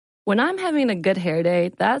When I'm having a good hair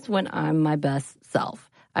day, that's when I'm my best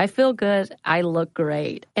self. I feel good, I look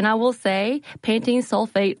great. And I will say, Pantene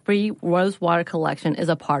Sulfate-Free Rose Water Collection is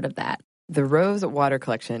a part of that. The Rose Water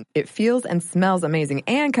Collection. It feels and smells amazing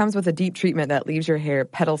and comes with a deep treatment that leaves your hair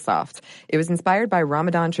petal soft. It was inspired by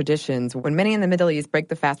Ramadan traditions when many in the Middle East break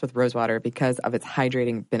the fast with rose water because of its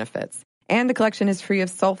hydrating benefits. And the collection is free of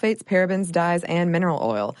sulfates, parabens, dyes, and mineral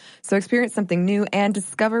oil. So experience something new and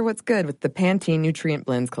discover what's good with the Pantene Nutrient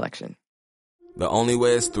Blends collection. The Only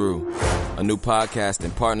Way is Through, a new podcast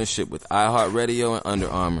in partnership with iHeartRadio and Under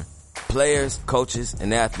Armour. Players, coaches,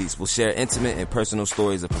 and athletes will share intimate and personal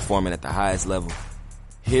stories of performing at the highest level.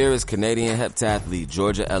 Here is Canadian heptathlete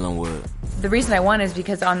Georgia Ellenwood. The reason I won is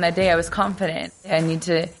because on that day I was confident. I need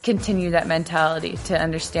to continue that mentality to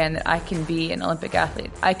understand that I can be an Olympic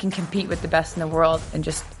athlete. I can compete with the best in the world and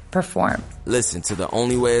just perform. Listen to The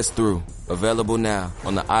Only Way is Through, available now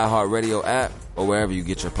on the iHeartRadio app or wherever you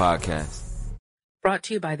get your podcasts. Brought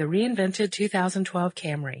to you by the reinvented 2012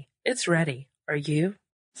 Camry. It's ready. Are you?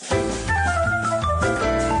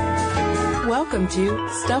 Welcome to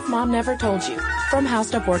Stuff Mom Never Told You from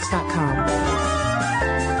HowStuffWorks.com.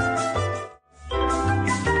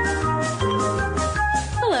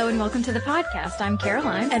 Hello and welcome to the podcast. I'm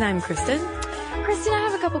Caroline. And I'm Kristen. Kristen, I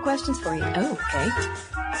have a couple questions for you. Oh, okay.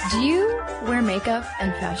 Do you wear makeup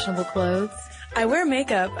and fashionable clothes? I wear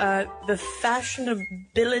makeup. The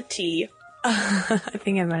fashionability, I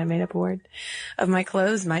think I might have made up a word, of my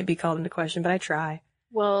clothes might be called into question, but I try.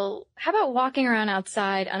 Well, how about walking around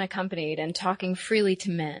outside unaccompanied and talking freely to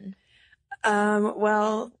men?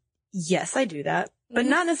 Well, yes, I do that. But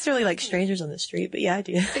not necessarily like strangers on the street, but yeah, I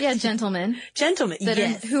do. But yeah, gentlemen. Gentlemen,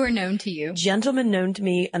 yes. Who are known to you. Gentlemen known to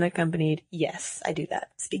me, unaccompanied, yes, I do that.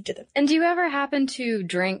 Speak to them. And do you ever happen to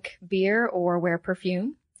drink beer or wear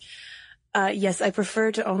perfume? Yes, I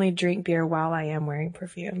prefer to only drink beer while I am wearing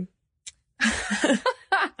perfume.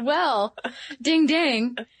 Well, ding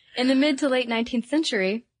ding. In the mid to late 19th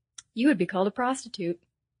century, you would be called a prostitute.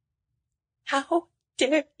 How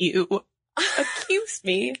dare you accuse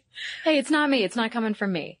me? Hey, it's not me. It's not coming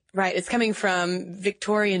from me. Right. It's coming from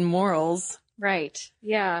Victorian morals. Right.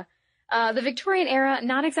 Yeah. The Victorian era,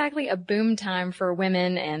 not exactly a boom time for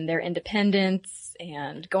women and their independence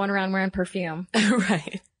and going around wearing perfume.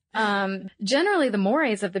 Right. Generally, the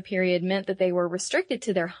mores of the period meant that they were restricted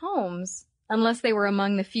to their homes unless they were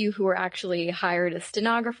among the few who were actually hired as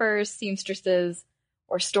stenographers, seamstresses,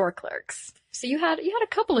 or store clerks. So you had a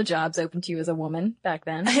couple of jobs open to you as a woman back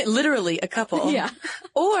then. Literally a couple. Yeah.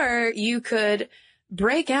 Or you could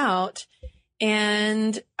break out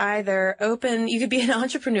and either you could be an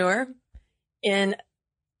entrepreneur in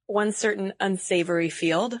one certain unsavory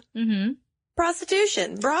field. Mm-hmm.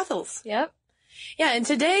 Prostitution, brothels. Yep. Yeah, and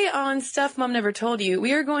today on Stuff Mom Never Told You,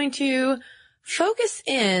 we are going to focus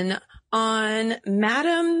in on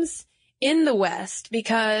madams in the West,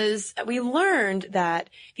 because we learned that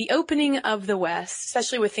the opening of the West,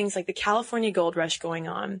 especially with things like the California Gold Rush going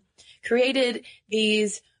on, created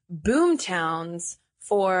these boom towns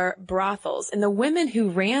for brothels. And the women who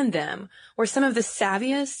ran them were some of the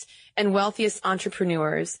savviest and wealthiest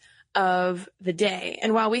entrepreneurs of the day.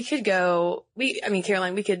 And while we could Caroline,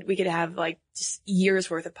 we could have like just years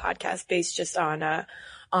worth of podcasts based just on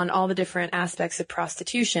all the different aspects of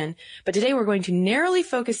prostitution. But today we're going to narrowly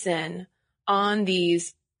focus in on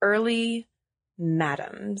these early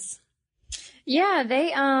madams. Yeah,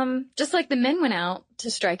 they, just like the men went out to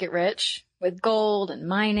strike it rich with gold and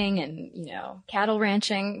mining and, cattle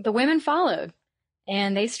ranching, the women followed.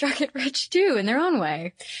 And they struck it rich too in their own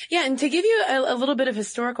way. Yeah, and to give you a little bit of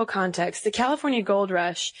historical context, the California Gold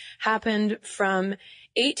Rush happened from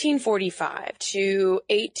 1845 to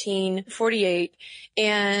 1848.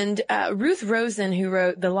 And Ruth Rosen, who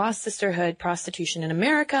wrote The Lost Sisterhood, Prostitution in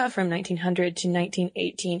America from 1900 to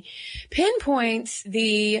 1918, pinpoints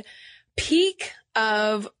the peak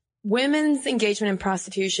of women's engagement in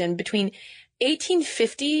prostitution between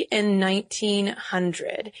 1850 and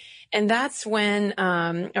 1900. And that's when,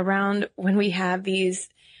 around when we have these,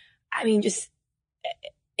 just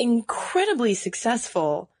incredibly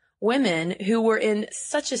successful women who were in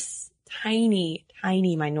such a tiny,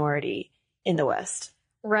 tiny minority in the West.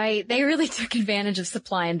 Right. They really took advantage of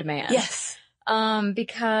supply and demand. Yes.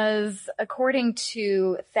 Because according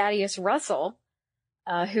to Thaddeus Russell,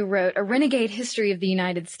 who wrote A Renegade History of the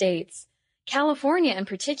United States, California in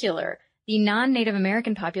particular, the non-Native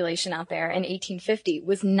American population out there in 1850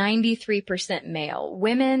 was 93% male.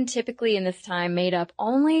 Women typically in this time made up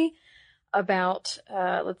only about,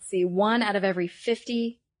 1 out of every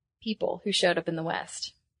 50 people who showed up in the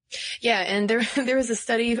West. Yeah, and there was a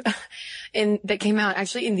study that came out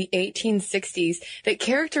actually in the 1860s that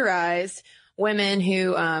characterized women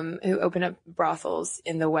who open up brothels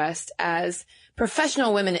in the West as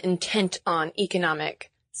professional women intent on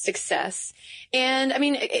economic success. And I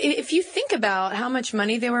mean, if you think about how much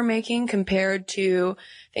money they were making compared to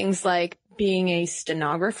things like being a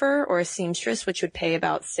stenographer or a seamstress, which would pay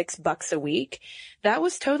about $6 a week, that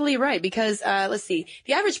was totally right. Because, let's see,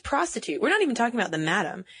 the average prostitute, we're not even talking about the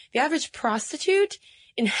madam, the average prostitute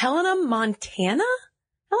in Helena, Montana,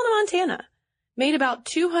 made about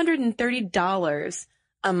 $230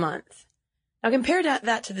 a month. Now compare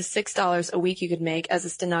that to the $6 a week you could make as a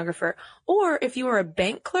stenographer, or if you were a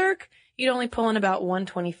bank clerk, you'd only pull in about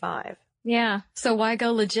 $125. Yeah. So why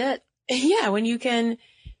go legit? Yeah, when you can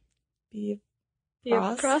be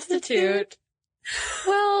a prostitute.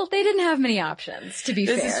 Well, they didn't have many options, to be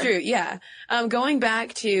fair. This is true, yeah. Going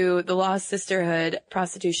back to the Lost Sisterhood,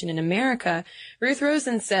 Prostitution in America, Ruth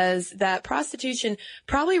Rosen says that prostitution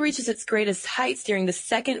probably reaches its greatest heights during the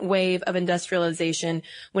second wave of industrialization,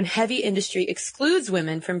 when heavy industry excludes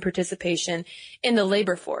women from participation in the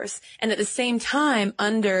labor force. And at the same time,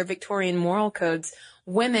 under Victorian moral codes,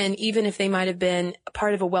 women, even if they might have been a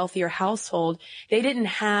part of a wealthier household, they didn't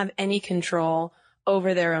have any control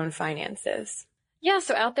over their own finances. Yeah,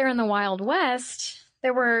 so out there in the Wild West,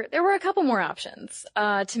 there were a couple more options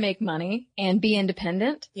to make money and be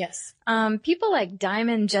independent. Yes. People like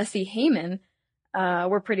Diamond Jessie Heyman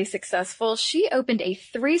were pretty successful. She opened a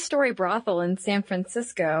 3-story brothel in San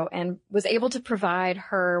Francisco and was able to provide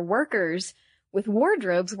her workers with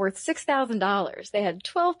wardrobes worth $6,000. They had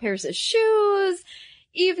 12 pairs of shoes,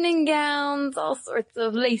 evening gowns, all sorts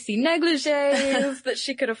of lacy negligees that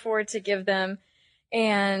she could afford to give them.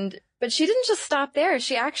 But she didn't just stop there.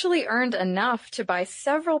 She actually earned enough to buy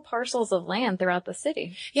several parcels of land throughout the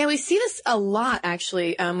city. Yeah, we see this a lot,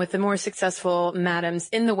 actually, with the more successful madams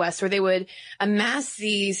in the West, where they would amass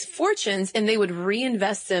these fortunes and they would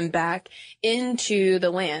reinvest them back into the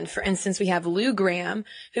land. For instance, we have Lou Graham,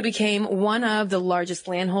 who became one of the largest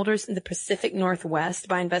landholders in the Pacific Northwest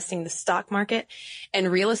by investing in the stock market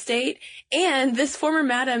and real estate. And this former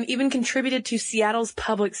madam even contributed to Seattle's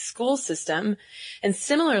public school system. And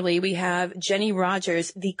similarly, we have Jenny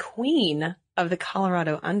Rogers, the queen of the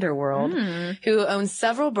Colorado underworld, who owns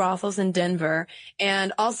several brothels in Denver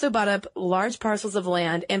and also bought up large parcels of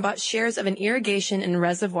land and bought shares of an irrigation and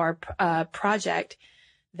reservoir project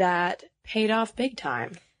that paid off big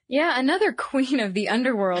time. Yeah, another queen of the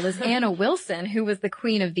underworld is Anna Wilson, who was the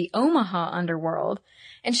queen of the Omaha underworld.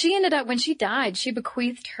 And she ended up, when she died, she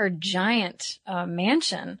bequeathed her giant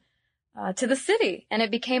mansion to the city, and it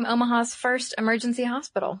became Omaha's first emergency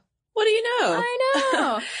hospital. What do you know? I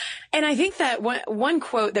know. And I think that one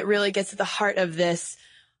quote that really gets at the heart of this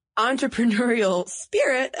entrepreneurial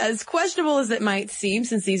spirit, as questionable as it might seem,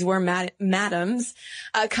 since these were madams,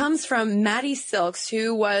 comes from Maddie Silks,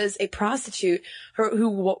 who was a prostitute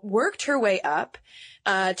who worked her way up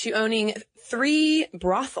to owning 3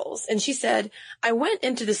 brothels. And she said, "I went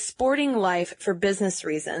into the sporting life for business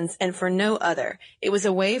reasons and for no other. It was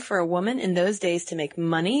a way for a woman in those days to make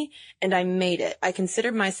money, and I made it. I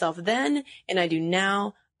considered myself then, and I do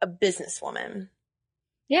now, a businesswoman."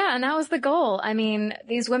 Yeah, and that was the goal. I mean,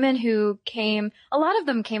 these women who came, a lot of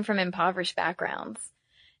them came from impoverished backgrounds.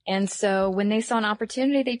 And so when they saw an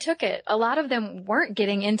opportunity, they took it. A lot of them weren't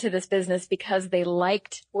getting into this business because they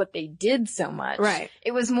liked what they did so much. Right.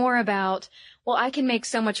 It was more about, well, I can make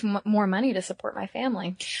so much more money to support my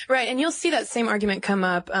family. Right. And you'll see that same argument come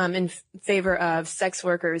up in favor of sex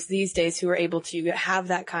workers these days who are able to have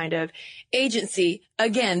that kind of agency.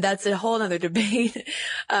 Again, that's a whole other debate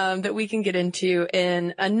that we can get into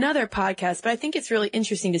in another podcast. But I think it's really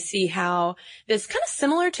interesting to see how this kind of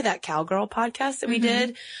similar to that Cowgirl podcast that we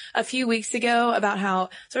did a few weeks ago about how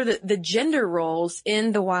sort of the gender roles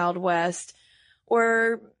in the Wild West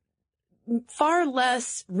were far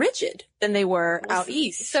less rigid than they were out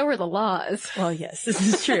east. So were the laws. Well, yes, this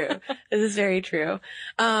is true. This is very true.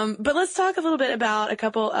 But let's talk a little bit about a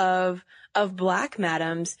couple of black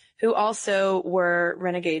madams who also were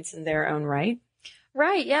renegades in their own right.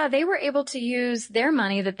 Right, yeah. They were able to use their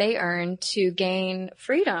money that they earned to gain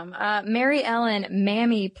freedom. Mary Ellen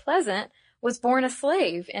Mammy Pleasant was born a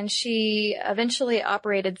slave, and she eventually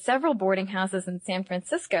operated several boarding houses in San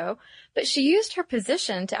Francisco, but she used her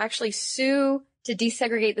position to actually sue to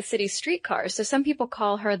desegregate the city's streetcars. So some people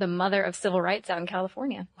call her the mother of civil rights out in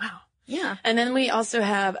California. Wow. Yeah. And then we also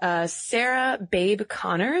have Sarah Babe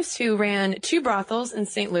Connors, who ran 2 brothels in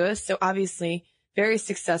St. Louis, so obviously very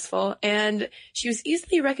successful, and she was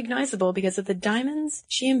easily recognizable because of the diamonds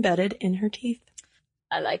she embedded in her teeth.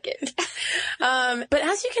 I like it. But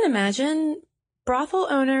as you can imagine, brothel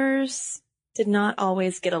owners did not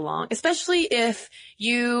always get along, especially if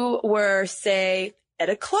you were, say,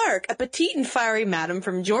 Etta Clark, a petite and fiery madam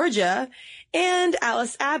from Georgia, and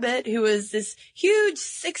Alice Abbott, who was this huge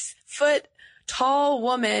 6-foot tall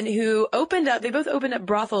woman who they both opened up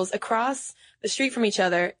brothels across the street from each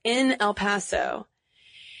other in El Paso.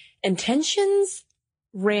 And tensions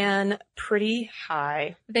ran pretty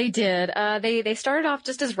high. They did. They started off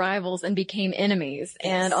just as rivals and became enemies.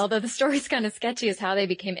 Yes. And although the story's kind of sketchy as how they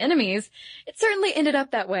became enemies, it certainly ended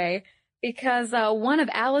up that way because one of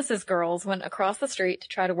Alice's girls went across the street to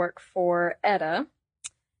try to work for Etta.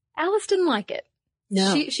 Alice didn't like it.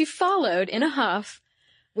 No. She followed in a huff,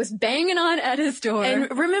 was banging on Etta's door.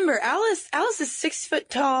 And remember, Alice is 6 feet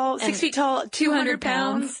tall, 200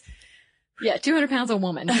 pounds. Yeah, 200 pounds a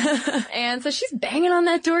woman. And so she's banging on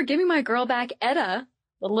that door, give me my girl back. Etta,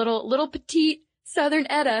 the little petite Southern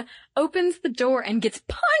Etta, opens the door and gets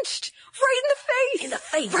punched right in the face. In the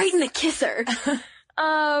face. Right in the kisser.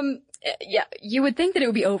 Yeah, you would think that it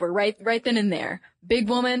would be over right then and there. Big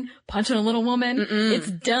woman, punching a little woman. Mm-mm. It's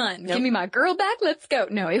done. Nope. Give me my girl back. Let's go.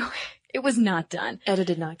 No, it was not done. Etta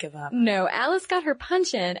did not give up. No, Alice got her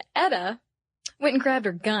punch in. Etta went and grabbed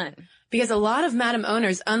her gun. Because a lot of madam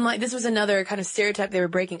owners, this was another kind of stereotype they were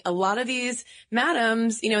breaking. A lot of these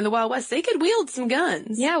madams, in the Wild West, they could wield some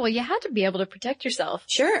guns. Yeah, well, you had to be able to protect yourself.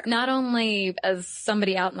 Sure. Not only as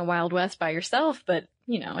somebody out in the Wild West by yourself, but,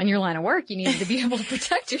 in your line of work, you needed to be able to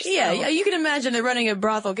protect yourself. Yeah, you can imagine that running a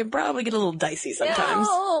brothel can probably get a little dicey sometimes.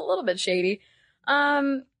 Yeah, a little bit shady.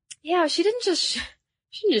 Yeah, she didn't just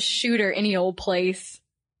shoot her any old place.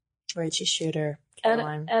 Where'd she shoot her,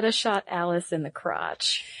 Caroline? Etta shot Alice in the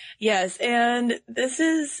crotch. Yes, and this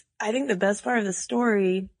is, I think, the best part of the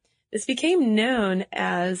story. This became known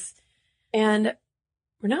as, and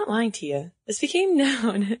we're not lying to you, this became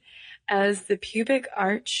known as the pubic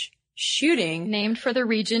arch shooting. Named for the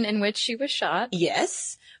region in which she was shot.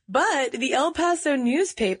 Yes, but the El Paso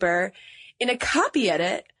newspaper, in a copy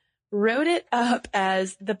edit, wrote it up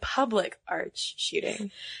as the public arch shooting.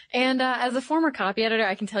 And as a former copy editor,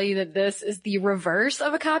 I can tell you that this is the reverse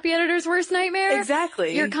of a copy editor's worst nightmare.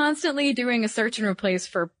 Exactly. You're constantly doing a search and replace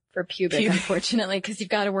for pubic, unfortunately, because you've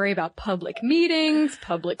got to worry about public meetings,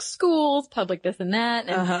 public schools, public this and that.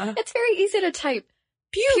 And it's very easy to type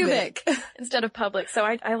pubic instead of public. So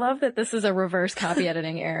I love that this is a reverse copy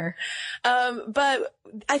editing error. But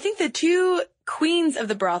I think the two queens of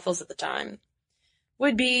the brothels at the time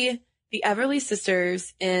would be the Everly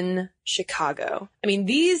Sisters in Chicago. I mean,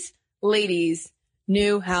 these ladies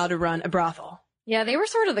knew how to run a brothel. Yeah, they were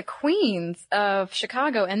sort of the queens of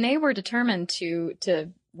Chicago, and they were determined to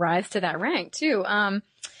rise to that rank, too.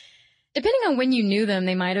 Depending on when you knew them,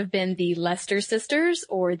 they might have been the Lester sisters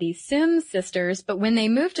or the Sims sisters, but when they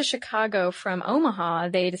moved to Chicago from Omaha,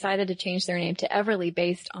 they decided to change their name to Everly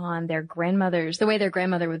based on their grandmothers, the way their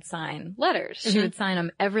grandmother would sign letters. She would sign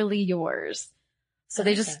them, Everly yours. So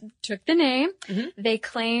they just took the name. They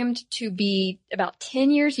claimed to be about 10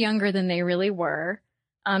 years younger than they really were.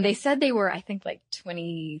 They said they were, I think, like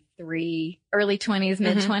 23, early 20s,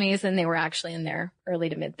 mid 20s, and they were actually in their early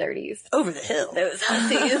to mid 30s. Over the hill. Those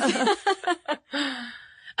hussies.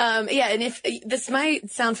 Yeah, and if this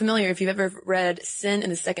might sound familiar if you've ever read Sin in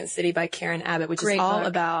the Second City by Karen Abbott, which Great is all book.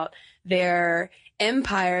 about their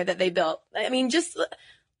empire that they built. I mean, just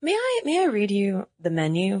may I read you the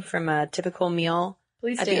menu from a typical meal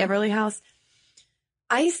Please at do. the Everly House?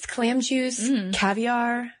 Iced clam juice,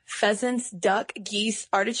 caviar, pheasants, duck, geese,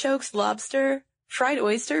 artichokes, lobster, fried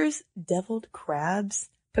oysters, deviled crabs,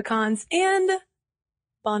 pecans, and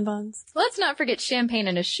bonbons. Let's not forget champagne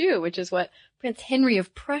in a shoe, which is what Prince Henry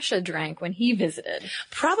of Prussia drank when he visited.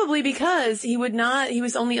 Probably because he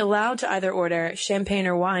was only allowed to either order champagne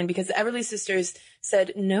or wine because the Everly Sisters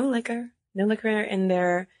said no liquor in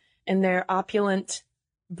their opulent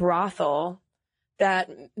brothel that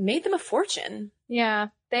made them a fortune. Yeah.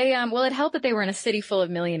 They, well, it helped that they were in a city full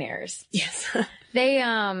of millionaires. Yes. They,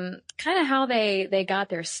 kind of how they got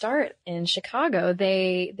their start in Chicago,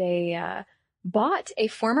 they bought a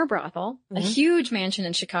former brothel, a huge mansion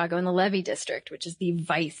in Chicago in the Levee District, which is the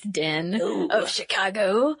vice den of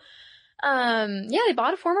Chicago. They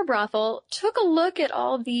bought a former brothel, took a look at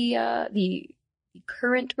all the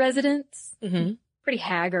current residents, pretty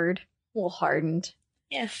haggard, a little hardened.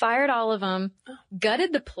 Yeah. Fired all of them,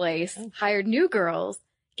 gutted the place, hired new girls,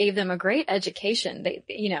 gave them a great education. They,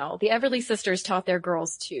 the Everly Sisters taught their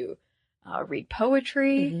girls to read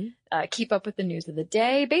poetry, keep up with the news of the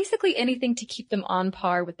day, basically anything to keep them on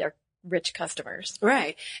par with their rich customers.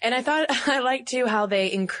 Right. And I thought I liked too how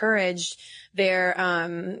they encouraged their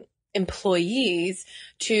employees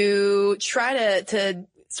to try to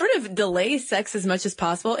sort of delay sex as much as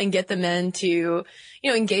possible and get the men to, you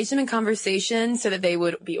know, engage them in conversation so that they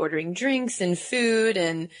would be ordering drinks and food.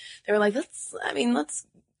 And they were like, let's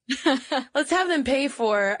have them pay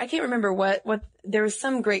for, I can't remember what, there was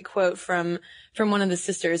some great quote from one of the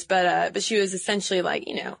sisters, but she was essentially like,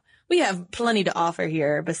 you know, we have plenty to offer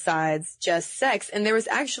here besides just sex. And there was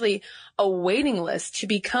actually a waiting list to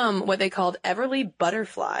become what they called Everly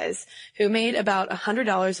Butterflies, who made about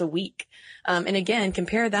 $100 a week. And again,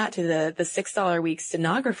 compare that to the $6 a week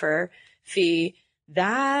stenographer fee.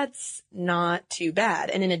 That's not too bad.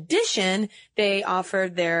 And in addition, they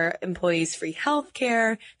offered their employees free health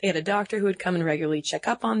care. They had a doctor who would come and regularly check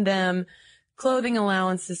up on them, clothing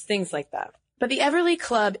allowances, things like that. But the Everly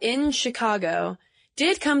Club in Chicago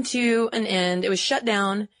did come to an end. It was shut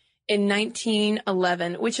down in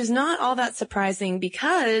 1911, which is not all that surprising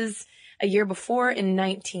because a year before, in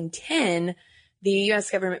 1910, the U.S.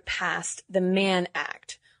 government passed the Mann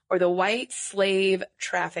Act, or the White Slave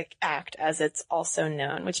Traffic Act, as it's also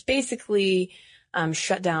known, which basically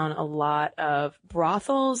shut down a lot of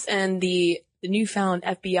brothels, and the newfound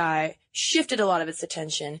FBI shifted a lot of its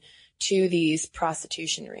attention to these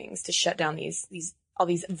prostitution rings to shut down all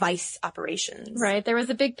these vice operations. Right. There was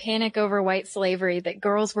a big panic over white slavery that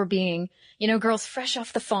girls were being, girls fresh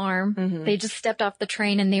off the farm. Mm-hmm. They just stepped off the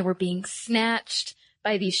train and they were being snatched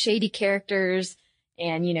by these shady characters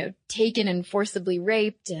and, taken and forcibly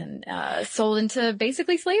raped and sold into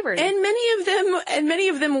basically slavery. And many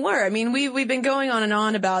of them were. I mean, we've been going on and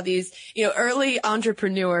on about these, early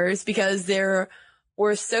entrepreneurs because there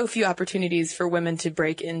were so few opportunities for women to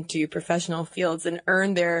break into professional fields and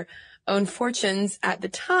earn their own fortunes at the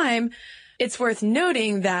time. It's worth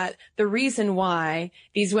noting that the reason why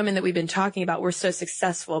these women that we've been talking about were so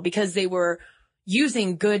successful because they were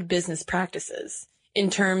using good business practices in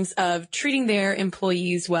terms of treating their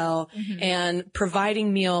employees well mm-hmm. and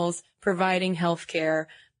providing meals, providing health care,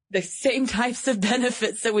 the same types of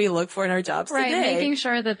benefits that we look for in our jobs right, today. Making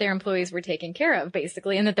sure that their employees were taken care of,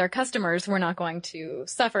 basically, and that their customers were not going to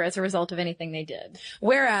suffer as a result of anything they did.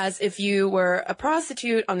 Whereas if you were a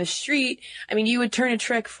prostitute on the street, you would turn a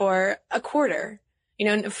trick for a quarter.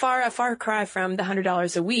 A far cry from the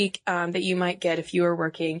 $100 a week that you might get if you were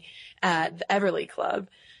working at the Everly Club.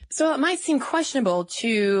 So it might seem questionable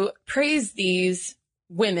to praise these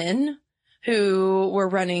women who were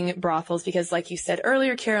running brothels because, like you said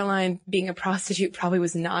earlier, Caroline, being a prostitute probably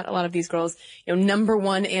was not a lot of these girls' number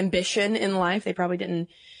one ambition in life. They probably didn't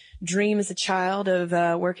dream as a child of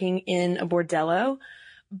working in a bordello.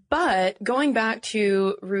 But going back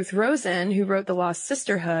to Ruth Rosen, who wrote The Lost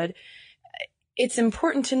Sisterhood, it's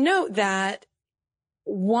important to note that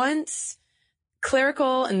once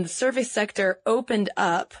clerical and the service sector opened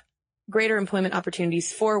up greater employment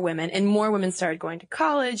opportunities for women and more women started going to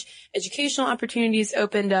college, educational opportunities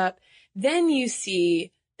opened up, then you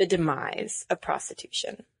see the demise of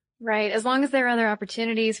prostitution. Right. As long as there are other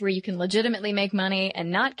opportunities where you can legitimately make money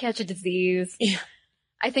and not catch a disease, yeah.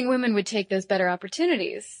 I think women would take those better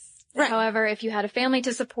opportunities. Right. However, if you had a family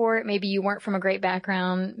to support, maybe you weren't from a great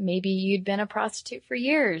background, maybe you'd been a prostitute for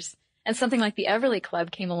years, and something like the Everly Club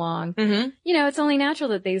came along, mm-hmm. It's only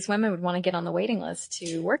natural that these women would want to get on the waiting list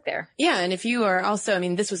to work there. Yeah, and if you are also,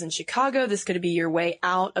 this was in Chicago, this could be your way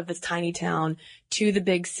out of this tiny town to the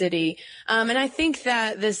big city. And I think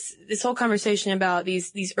that this whole conversation about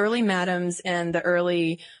these early madams and the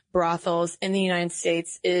early brothels in the United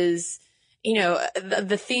States is,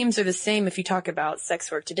 the themes are the same if you talk about sex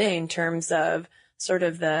work today in terms of sort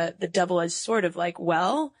of the double-edged sword of like,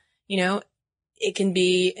 it can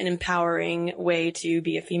be an empowering way to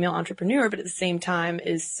be a female entrepreneur, but at the same time,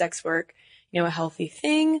 is sex work, a healthy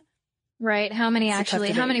thing? Right. How many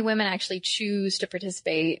women actually choose to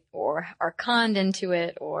participate or are conned into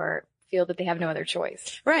it or feel that they have no other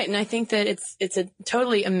choice? Right. And I think that it's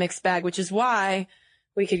totally a mixed bag, which is why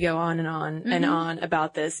we could go on and on mm-hmm. and on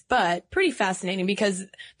about this, but pretty fascinating because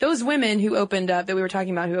those women who opened up, that we were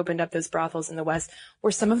talking about, who opened up those brothels in the West,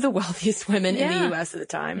 were some of the wealthiest women in the U.S. at the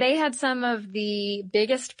time. They had some of the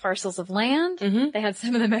biggest parcels of land. Mm-hmm. They had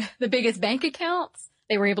some of the biggest bank accounts.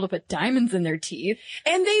 They were able to put diamonds in their teeth.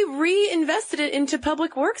 And they reinvested it into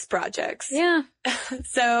public works projects. Yeah.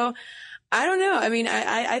 So I don't know.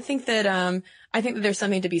 I think that there's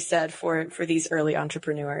something to be said for these early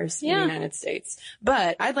entrepreneurs in the United States.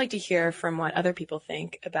 But I'd like to hear from what other people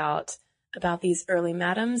think about these early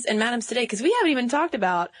madams and madams today, because we haven't even talked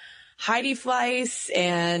about Heidi Fleiss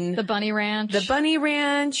and the Bunny Ranch. The Bunny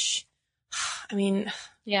Ranch.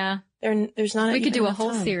 Yeah. there's not. We could do a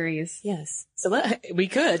whole time. series. Yes. So we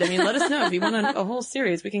could. I mean, let us know if you want a whole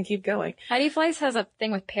series. We can keep going. Heidi Fleiss has a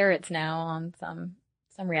thing with parrots now on some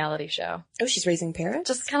reality show. Oh, she's raising parrots?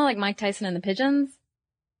 Just kind of like Mike Tyson and the pigeons.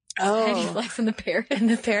 Oh. Heidi Fleiss and the parrots. And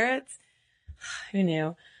the parrots? Who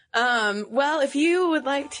knew? Well, if you would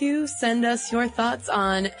like to send us your thoughts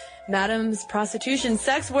on Madam's prostitution,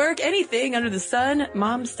 sex work, anything under the sun,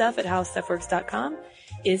 momstuff@howstuffworks.com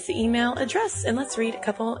is the email address. And let's read a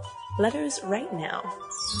couple letters right now.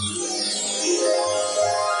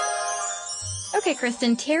 Okay,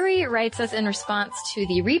 Kristen, Terry writes us in response to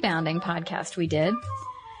the rebounding podcast we did.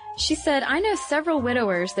 She said, I know several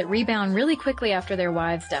widowers that rebound really quickly after their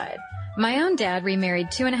wives died. My own dad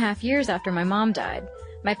remarried 2.5 years after my mom died.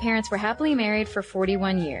 My parents were happily married for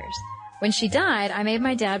 41 years. When she died, I made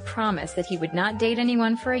my dad promise that he would not date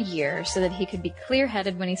anyone for a year so that he could be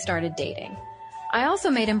clear-headed when he started dating. I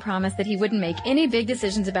also made him promise that he wouldn't make any big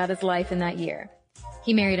decisions about his life in that year.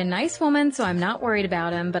 He married a nice woman, so I'm not worried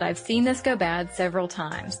about him, but I've seen this go bad several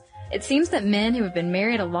times. It seems that men who have been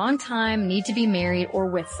married a long time need to be married or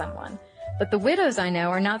with someone. But the widows I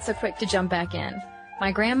know are not so quick to jump back in.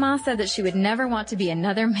 My grandma said that she would never want to be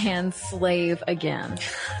another man's slave again.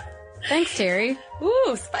 Thanks, Terry.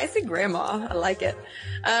 Ooh, spicy grandma. I like it.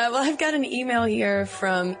 Well, I've got an email here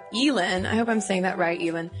from Elin. I hope I'm saying that right,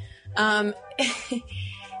 Elin.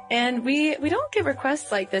 And we don't get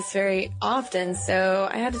requests like this very often, so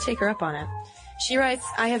I had to take her up on it. She writes,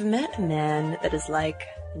 I have met a man that is like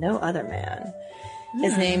no other man.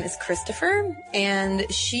 His name is Christopher, and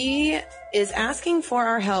she is asking for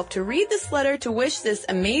our help to read this letter to wish this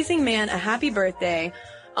amazing man a happy birthday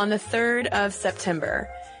on the 3rd of September.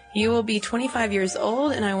 He will be 25 years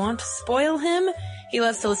old, and I want to spoil him. He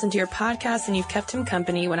loves to listen to your podcast, and you've kept him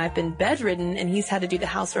company when I've been bedridden and he's had to do the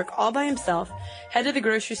housework all by himself, head to the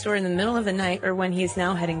grocery store in the middle of the night or when he is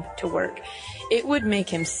now heading to work. It would make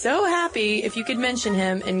him so happy if you could mention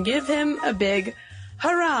him and give him a big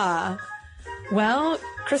hurrah. Well,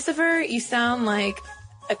 Christopher, you sound like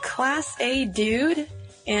a Class A dude,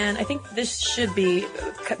 and I think this should be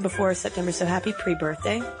before September, so happy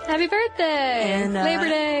pre-birthday. Happy birthday! And, Labor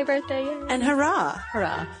Day, birthday, yay. And hurrah!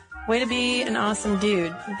 Hurrah. Way to be an awesome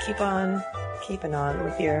dude. Keep on keeping on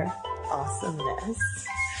with your awesomeness.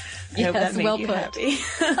 I hope that made well you put. happy.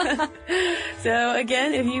 So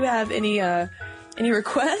again, if you have any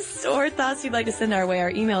requests or thoughts you'd like to send our way,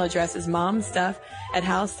 our email address is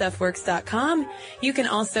momstuff@howstuffworks.com. You can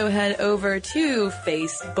also head over to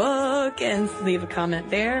Facebook and leave a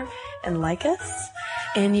comment there and like us.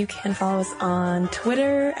 And you can follow us on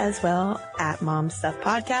Twitter as well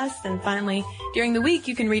 @MomStuffPodcast. And finally, during the week,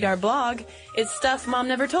 you can read our blog. It's Stuff Mom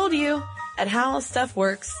Never Told You at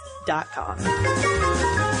HowStuffWorks.com.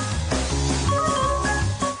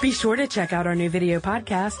 Be sure to check out our new video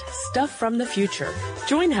podcast, Stuff from the Future.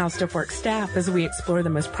 Join How Stuff Works staff as we explore the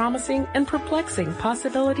most promising and perplexing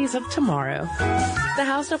possibilities of tomorrow. The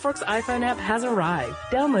How Stuff Works iPhone app has arrived.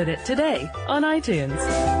 Download it today on iTunes.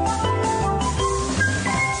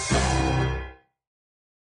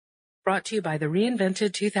 Brought to you by the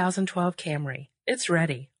reinvented 2012 Camry. It's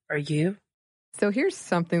ready. Are you? So here's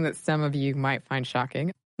something that some of you might find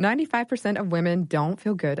shocking. 95% of women don't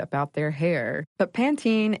feel good about their hair, but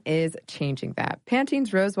Pantene is changing that.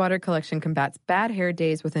 Pantene's Rosewater collection combats bad hair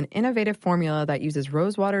days with an innovative formula that uses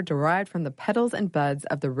rosewater derived from the petals and buds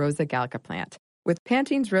of the Rosa gallica plant. With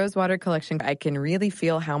Pantene's Rosewater collection, I can really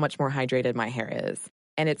feel how much more hydrated my hair is.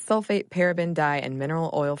 And it's sulfate, paraben, dye, and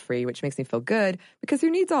mineral oil free, which makes me feel good because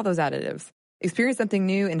who needs all those additives? Experience something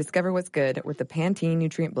new and discover what's good with the Pantene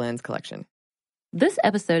Nutrient Blends collection. This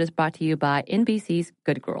episode is brought to you by NBC's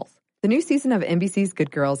Good Girls. The new season of NBC's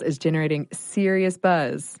Good Girls is generating serious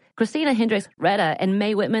buzz. Christina Hendricks, Retta, and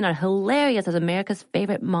Mae Whitman are hilarious as America's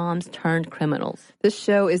favorite moms turned criminals. This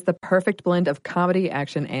show is the perfect blend of comedy,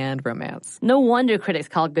 action, and romance. No wonder critics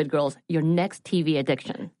call Good Girls your next TV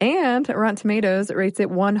addiction. And Rotten Tomatoes rates it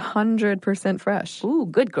 100% fresh. Ooh,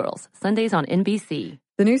 Good Girls, Sundays on NBC.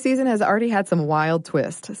 The new season has already had some wild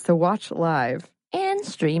twists, so watch live. And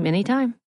stream anytime.